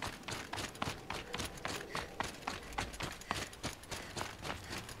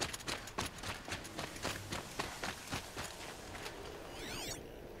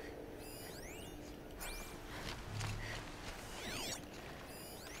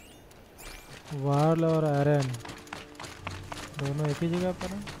 वार्ल और आयरन दोनों एक ही जगह पर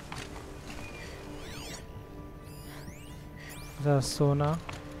हैं। सोना।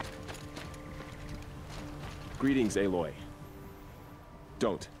 Greetings, Aloy.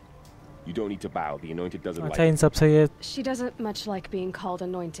 Don't. You don't need to bow. The anointed doesn't like अच्छा इन सब से ये She doesn't much like being called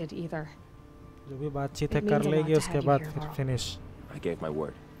anointed either. जो भी बातचीत है कर लेगी, उसके बाद फिर finish. I gave my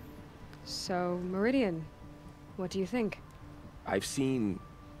word. So, Meridian, what do you think? I've seen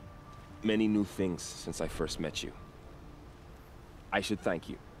many new things since I first met you. I should thank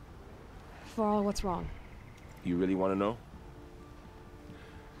you. For all what's wrong. You really want to know?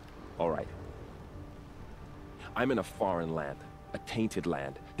 All right. I'm in a foreign land, a tainted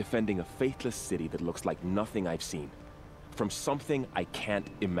land, defending a faithless city that looks like nothing I've seen. From something I can't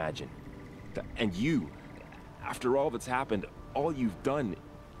imagine. And you, after all that's happened, all you've done,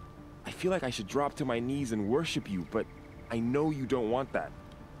 I feel like I should drop to my knees and worship you, but I know you don't want that.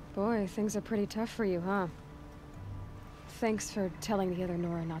 Boy, things are pretty tough for you, huh? Thanks for telling the other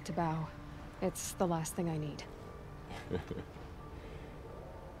Nora not to bow. It's the last thing I need.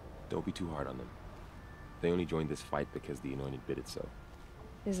 Don't be too hard on them. They only joined this fight because the Anointed bid it so.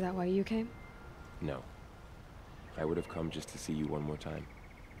 Is that why you came? No. I would have come just to see you one more time.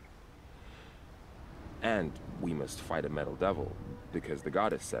 And we must fight a metal devil, because the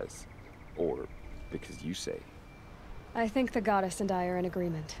goddess says. Or because you say. I think the goddess and I are in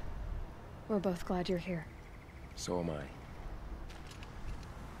agreement. We're both glad you're here. So am I.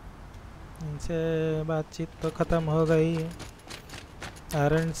 इनसे बातचीत तो ख़त्म हो गई।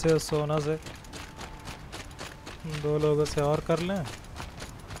 Iron से सोना से 2 लोगों से और कर लें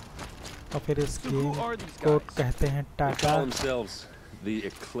और फिर इस गेम को कहते हैं Tata. themselves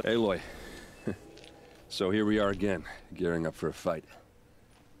the Aloy. So here we are again, gearing up for a fight.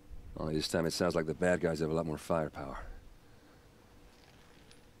 Only this time it sounds like the bad guys have a lot more firepower.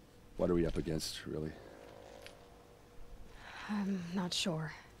 What are we up against, really? I'm not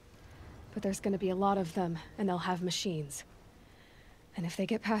sure. But there's gonna be a lot of them, and they'll have machines. And if they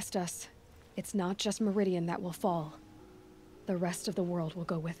get past us, it's not just Meridian that will fall. The rest of the world will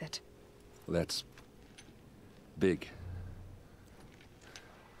go with it. Well, that's big.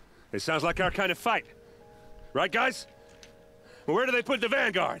 It sounds like our kind of fight. Right, guys? Well, where do they put the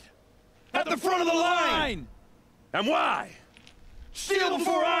Vanguard? At the front of the line! And why? Steel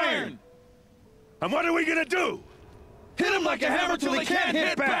before iron! And what are we gonna do? Hit them like a hammer till they can't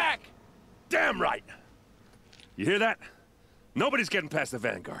hit back! Damn right! You hear that? Nobody's getting past the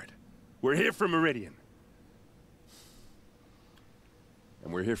Vanguard. We're here for Meridian.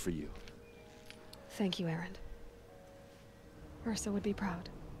 And we're here for you. Thank you, Erend. Ursa would be proud.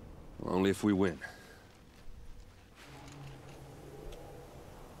 Well, only if we win.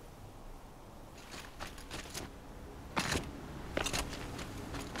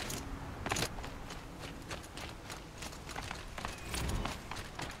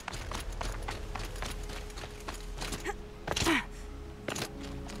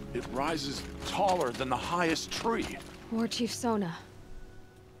 It rises taller than the highest tree. War Chief Sona.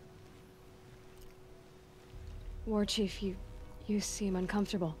 War Chief, you seem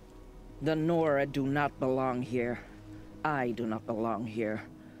uncomfortable. The Nora do not belong here. I do not belong here.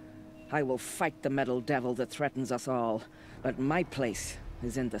 I will fight the metal devil that threatens us all, but my place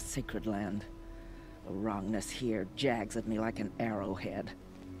is in the sacred land. The wrongness here jags at me like an arrowhead.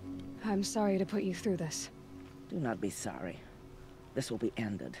 I'm sorry to put you through this. Do not be sorry. This will be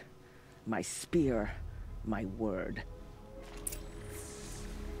ended. My spear, my word.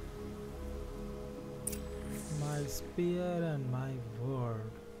 My spear and my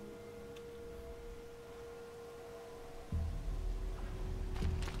word.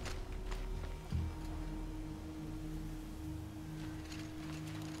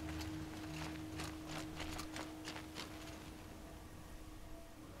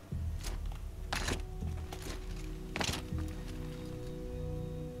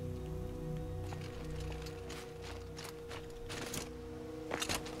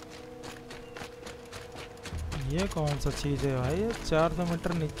 ये कौन सा चीज़ है भाई? ये 400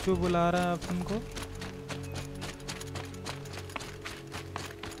 metre नीचे बुला रहा है अपन को।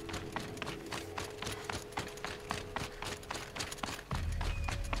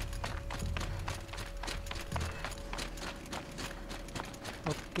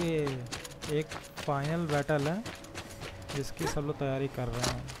 ओके, एक फाइनल बैटल है जिसकी सब लोग तैयारी कर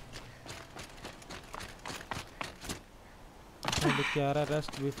रहे हैं। लिख के आ रहा है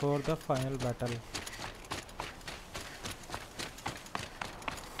rest before the final battle.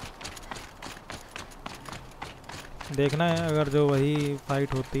 देखना है अगर जो वही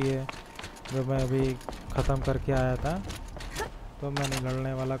फाइट होती है जो मैं अभी ख़त्म करके आया था तो मैं नहीं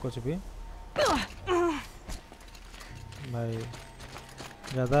लड़ने वाला कुछ भी भाई।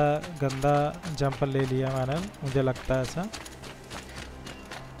 ज़्यादा गंदा जंप ले लिया मैंने, मुझे लगता है ऐसा।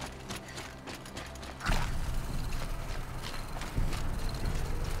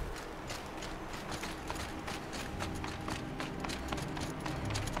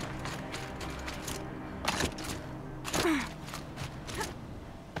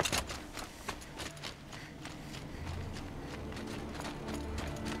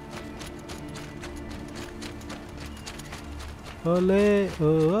 Ole,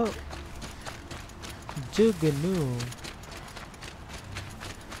 oh, Juganu.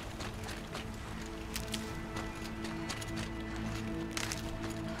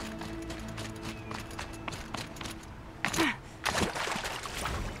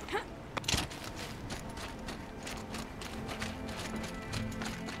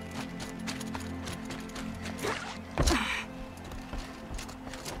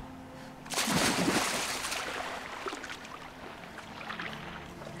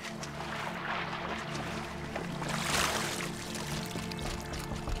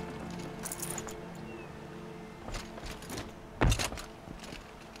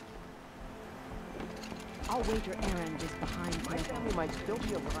 I'll wager Aaron is behind My me. family might still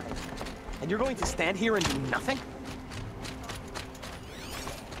be alive. And you're going to stand here and do nothing?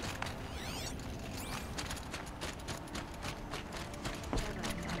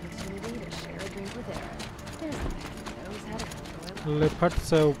 लिपट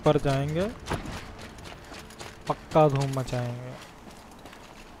से ऊपर जाएंगे, पक्का धूम मचाएंगे।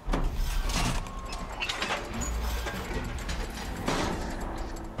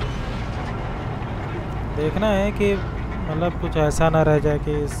 देखना है कि मतलब कुछ ऐसा ना रह जाए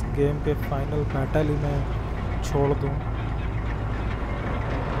कि इस गेम के फाइनल बैटल ही मैं छोड़ दूं।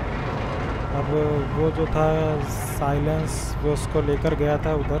 अब वो जो था साइलेंस, वो उसको लेकर गया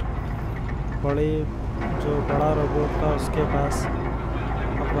था उधर, जो बड़ा रोबोट था उसके पास।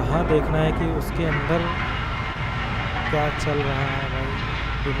 अब वहाँ देखना है कि उसके अंदर क्या चल रहा है भाई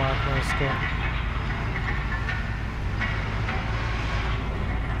दिमाग में उसके।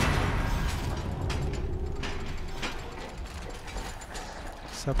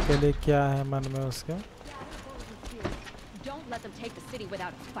 सबके लिए क्या है मन में उसके। Don't let them take the city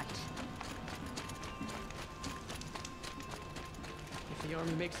without a fight. If the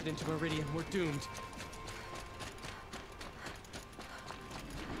army makes it into Meridian, we're doomed.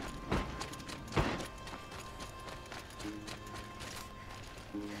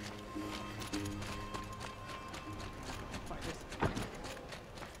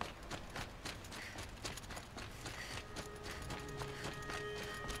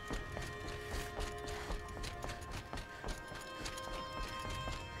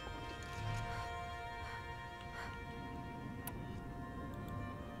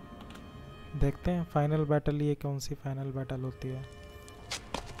 देखते हैं फाइनल बैटल, ये कौन सी फाइनल बैटल होती है।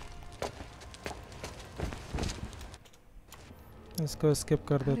 इसको स्किप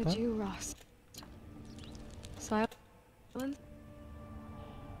कर देता हूँ।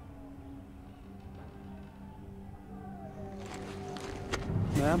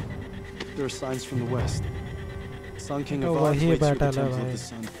 Ma'am, there are signs from the west. Sun King तो of Oz वही waits for the बैटल है Temple of भाई। the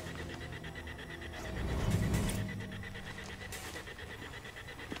Sun.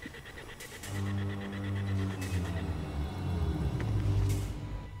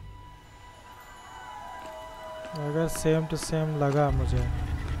 अगर सेम टू सेम लगा मुझे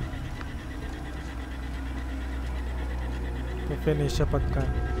तो फिनिश है पक्का।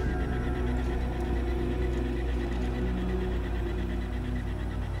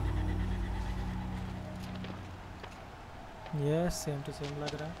 यस, सेम टू सेम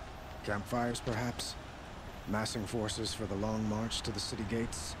लग रहा है। Campfires, perhaps? Massing forces for the long march to the city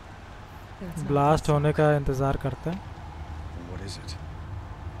gates? Blast होने का इंतज़ार करते हैं। And what is it?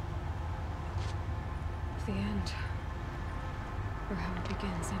 The end. Or how it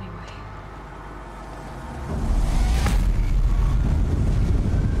begins, anyway.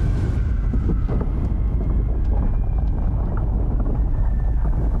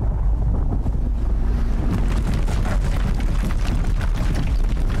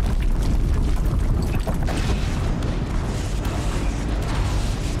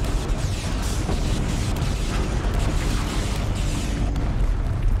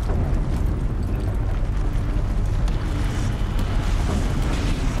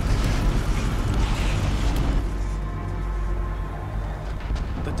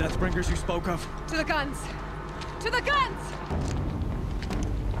 Deathbringers you spoke of? To the guns! To the guns!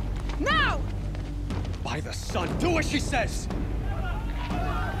 Now! By the sun, do as she says!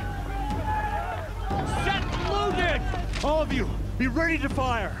 Set loaded! All of you, be ready to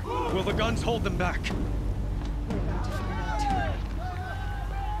fire! Will the guns hold them back?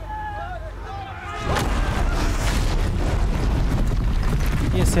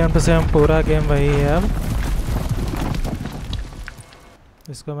 ये same to same पूरा game वही है। अब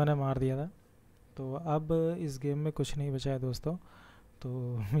इसको मैंने मार दिया था, तो अब इस गेम में कुछ नहीं बचा है दोस्तों। तो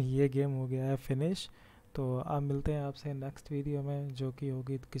ये गेम हो गया है फिनिश। तो अब मिलते हैं आपसे नेक्स्ट वीडियो में, जो कि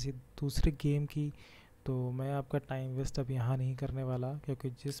होगी किसी दूसरे गेम की। तो मैं आपका टाइम वेस्ट अब यहाँ नहीं करने वाला, क्योंकि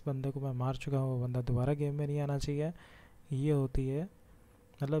जिस बंदे को मैं मार चुका हूँ वो बंदा दोबारा गेम में नहीं आना चाहिए। ये होती है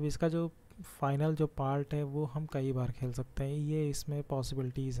मतलब इसका जो फाइनल जो पार्ट है वो हम कई बार खेल सकते हैं, ये इसमें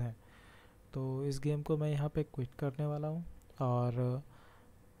पॉसिबिलिटीज़ हैं। तो इस गेम को मैं यहाँ पे क्विट करने वाला हूँ और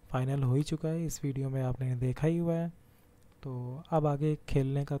फाइनल हो ही चुका है, इस वीडियो में आपने देखा ही हुआ है। तो अब आगे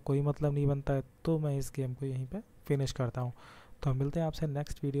खेलने का कोई मतलब नहीं बनता है, तो मैं इस गेम को यहीं पे फिनिश करता हूँ। तो मिलते हैं आपसे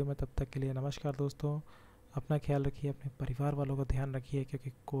नेक्स्ट वीडियो में, तब तक के लिए नमस्कार दोस्तों। अपना ख्याल रखिए, अपने परिवार वालों का ध्यान रखिए,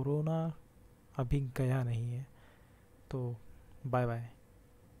 क्योंकि कोरोना अभी गया नहीं है। तो बाय बाय।